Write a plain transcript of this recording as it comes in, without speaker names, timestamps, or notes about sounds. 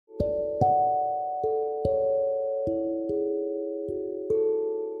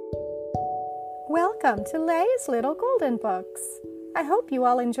Welcome to Lay's Little Golden Books. I hope you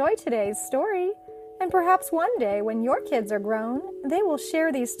all enjoy today's story, and perhaps one day when your kids are grown, they will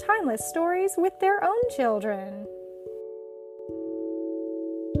share these timeless stories with their own children.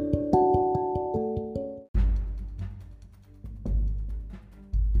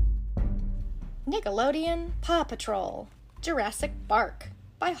 Nickelodeon Paw Patrol, Jurassic Bark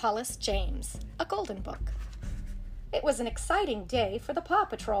by Hollis James, a Golden Book. It was an exciting day for the Paw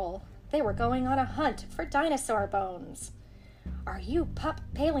Patrol. They were going on a hunt for dinosaur bones. "Are you pup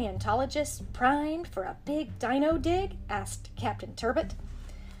paleontologists primed for a big dino dig?" asked Captain Turbot.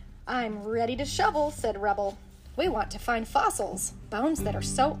 "I'm ready to shovel," said Rubble. "We want to find fossils, bones that are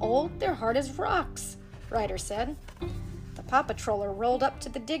so old they're hard as rocks," Ryder said. The Paw Patroller rolled up to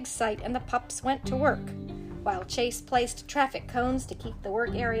the dig site and the pups went to work. While Chase placed traffic cones to keep the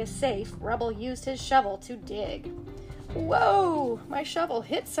work area safe, Rubble used his shovel to dig. "Whoa! My shovel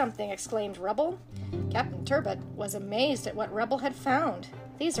hit something!" exclaimed Rubble. Captain Turbot was amazed at what Rubble had found.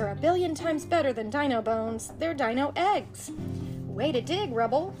 "These are 1,000,000,000 times better than dino bones. They're dino eggs." "Way to dig,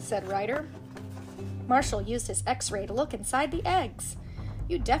 Rubble," said Ryder. Marshall used his X-ray to look inside the eggs.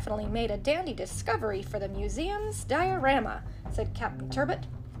 "You definitely made a dandy discovery for the museum's diorama," said Captain Turbot.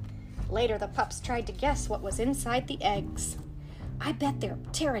 Later, the pups tried to guess what was inside the eggs. "I bet they're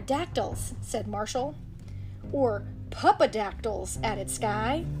pterodactyls," said Marshall. "Or puppadactyls," added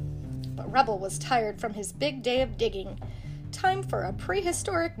Sky. But Rubble was tired from his big day of digging. "Time for a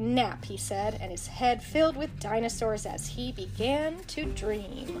prehistoric nap," he said, and his head filled with dinosaurs as he began to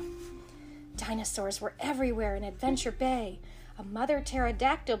dream. Dinosaurs were everywhere in Adventure Bay. A mother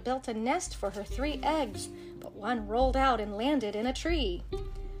pterodactyl built a nest for her 3 eggs, but one rolled out and landed in a tree.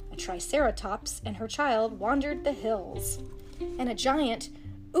 A triceratops and her child wandered the hills. And a giant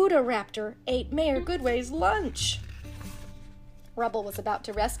Utahraptor ate Mayor Goodway's lunch. Rubble was about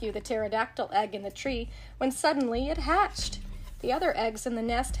to rescue the pterodactyl egg in the tree when suddenly it hatched. The other eggs in the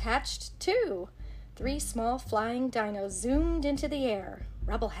nest hatched too. 3 small flying dinos zoomed into the air.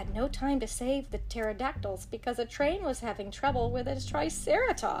 Rubble had no time to save the pterodactyls because a train was having trouble with a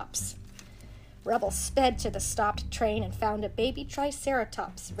triceratops. Rubble sped to the stopped train and found a baby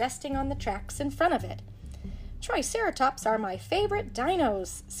triceratops resting on the tracks in front of it. "Triceratops are my favorite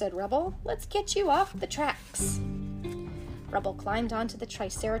dinos," said Rubble. "Let's get you off the tracks." Rubble climbed onto the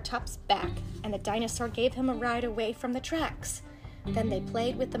triceratops' back, and the dinosaur gave him a ride away from the tracks. Then they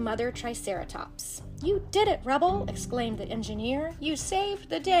played with the mother triceratops. "You did it, Rubble!" exclaimed the engineer. "You saved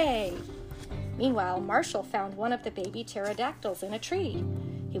the day!" Meanwhile, Marshall found one of the baby pterodactyls in a tree.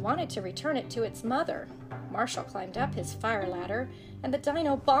 He wanted to return it to its mother. Marshall climbed up his fire ladder, and the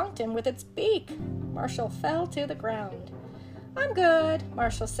dino bonked him with its beak. Marshall fell to the ground. "I'm good,"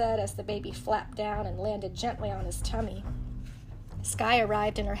 Marshall said as the baby flapped down and landed gently on his tummy. Sky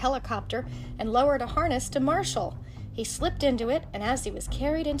arrived in her helicopter and lowered a harness to Marshall. He slipped into it, and as he was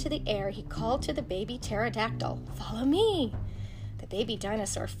carried into the air, he called to the baby pterodactyl, "Follow me!" The baby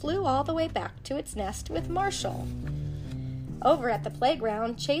dinosaur flew all the way back to its nest with Marshall. Over at the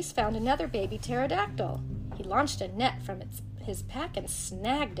playground, Chase found another baby pterodactyl. He launched a net from his pack and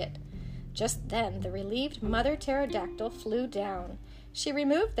snagged it. Just then, the relieved mother pterodactyl flew down. She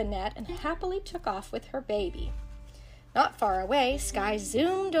removed the net and happily took off with her baby. Not far away, Sky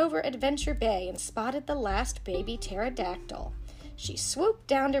zoomed over Adventure Bay and spotted the last baby pterodactyl. She swooped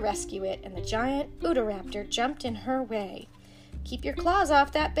down to rescue it, and the giant Utahraptor jumped in her way. "Keep your claws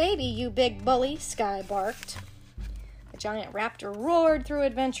off that baby, you big bully," Sky barked. The giant raptor roared through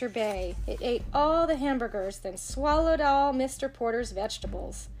Adventure Bay. It ate all the hamburgers, then swallowed all Mr. Porter's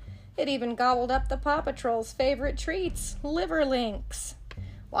vegetables. It even gobbled up the Paw Patrol's favorite treats, liver links.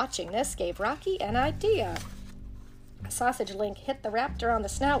 Watching this gave Rocky an idea. A sausage link hit the raptor on the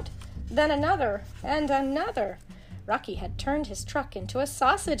snout, then another, and another. Rocky had turned his truck into a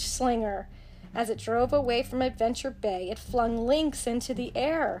sausage slinger. As it drove away from Adventure Bay, it flung links into the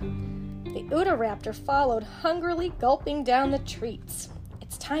air. The Utahraptor followed, hungrily gulping down the treats.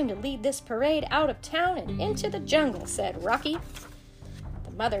 "It's time to lead this parade out of town and into the jungle," said Rocky.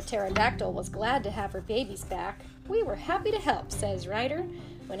 The mother pterodactyl was glad to have her babies back. "We were happy to help," says Ryder.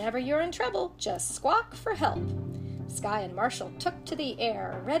 "Whenever you're in trouble, just squawk for help." Sky and Marshall took to the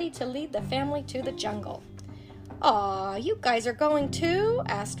air, ready to lead the family to the jungle. "Aw, you guys are going too?"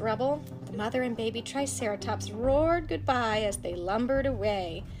 asked Rubble. The mother and baby triceratops roared goodbye as they lumbered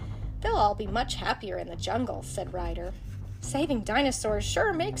away. "They'll all be much happier in the jungle," said Ryder. "Saving dinosaurs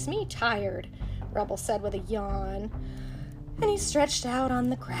sure makes me tired," Rubble said with a yawn. And he stretched out on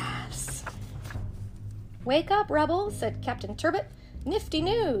the grass. "Wake up, Rubble," said Captain Turbot. "Nifty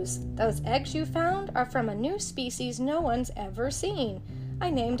news! Those eggs you found are from a new species no one's ever seen. I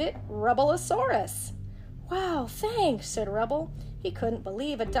named it Rubbleosaurus." "Wow, thanks," said Rubble. He couldn't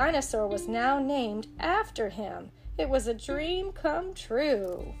believe a dinosaur was now named after him. It was a dream come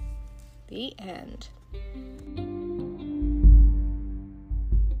true. The end.